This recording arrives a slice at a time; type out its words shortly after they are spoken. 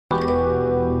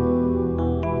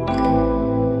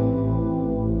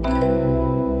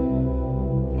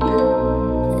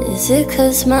Is it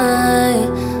cause of my,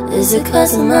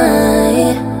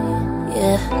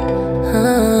 yeah,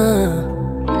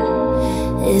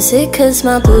 Is it cause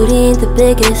my booty ain't the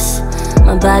biggest,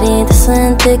 my body ain't the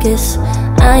slim thickest?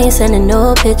 I ain't sending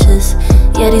no pictures,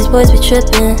 yeah, these boys be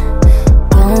trippin'.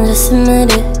 Go and just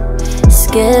admit it,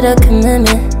 scared of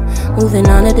commitment, moving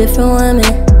on to different women.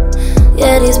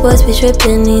 Yeah, these boys be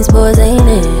trippin', these boys ain't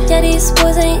it. Yeah, these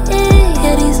boys ain't it,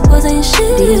 yeah, these boys ain't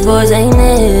shit. These boys ain't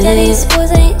it, yeah, these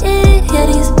boys ain't it, yeah,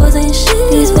 these boys ain't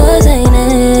shit. These boys ain't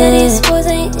it, yeah, these boys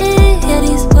ain't it, yeah,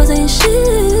 these boys ain't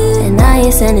shit. And I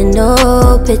ain't sending no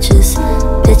pictures,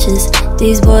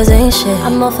 these boys ain't shit.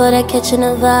 I'm all for that catching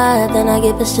a vibe, then I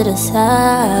get pushed to the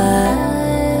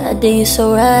side. I did you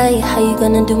so right, how you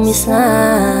gonna do me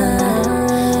slime?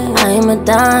 I ain't a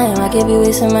dime, I could be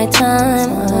wasting my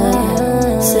time,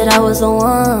 Said I was the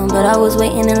one, but I was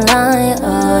waiting in line,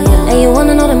 And you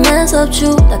wanna know the man's up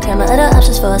truth? I clear my other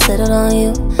options before I settled on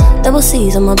you. Double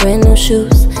C's on my brand new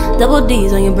shoes, double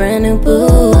D's on your brand new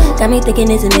boo. Got me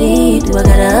thinking it's a need, do I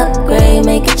gotta upgrade,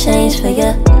 make a change for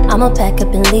ya? I'ma pack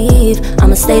up and leave,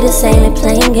 I'ma stay the same and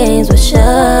playing games with you.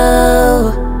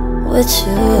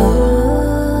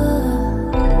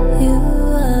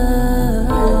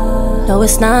 No,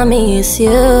 it's not me, it's you,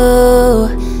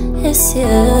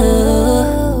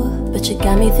 But you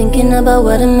got me thinking about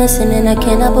what I'm missing, and I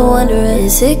can't help but wonder,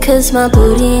 is it cause my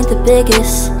booty ain't the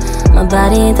biggest, my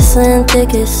body ain't the slim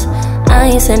thickest? I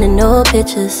ain't sending no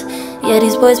pictures, yeah,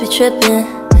 these boys be trippin'.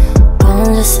 Go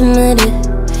and just admit it,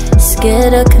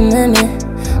 scared of commitment,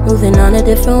 moving on to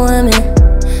different women.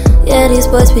 Yeah, these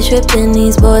boys be trippin',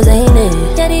 these boys ain't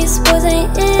it. Yeah, these boys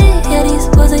ain't it, yeah, these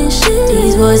boys ain't shit.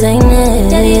 These boys ain't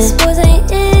it, yeah, these boys ain't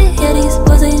it, yeah, these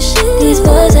boys ain't shit. These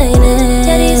boys ain't it,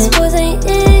 yeah, these boys ain't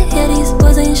it, yeah, these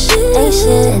boys ain't shit. Ain't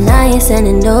shit. And I ain't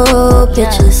sending no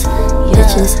pictures,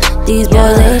 these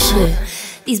boys ain't shit.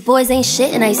 These boys ain't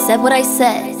shit, and I said what I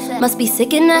said. Must be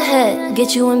sick in the head,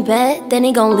 get you in bed, then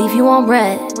they gon' leave you on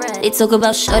red. They talk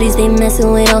about shorties they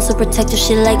messin' with, also protect your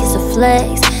shit like it's a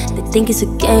flex. They think it's a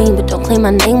game, but don't claim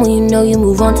my name when you know you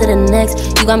move on to the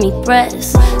next. You got me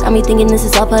pressed, got me thinking this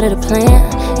is all part of the plan.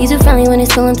 He's too friendly when he's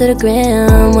scrolling to the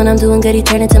gram. When I'm doing good, he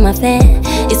turn into my fan.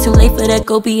 It's too late for that,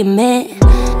 go be a man.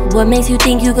 What makes you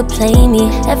think you could play me?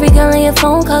 Every girl on your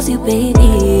phone calls you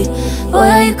baby. Boy,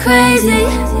 are you crazy?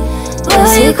 Boy,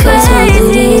 are you crazy? My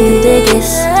booty ain't the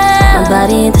biggest, my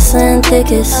body ain't the slim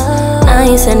thickest. I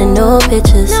ain't sending no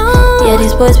pictures, yeah,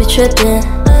 these boys be trippin'.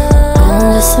 Go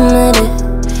and just admit it,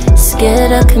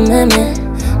 scared of commitment,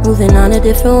 moving on to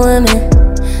different women.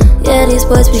 Yeah, these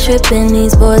boys be trippin',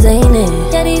 these boys ain't it.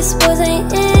 Yeah, these boys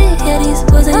ain't it, yeah, these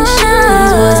boys ain't shit.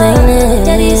 These boys ain't it,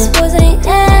 yeah, these boys ain't it,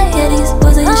 yeah, these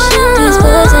boys ain't shit. These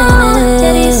boys ain't it,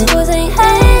 yeah, these boys ain't it,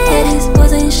 yeah, these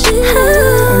boys ain't shit.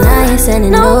 And I ain't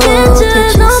sending no pictures,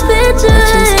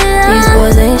 these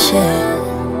boys ain't shit.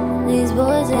 These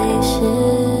boys ain't shit.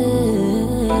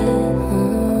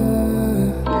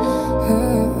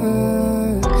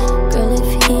 Girl, if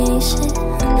he ain't shit,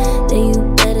 then you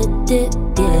better dip,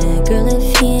 yeah. Girl,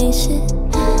 if he ain't shit,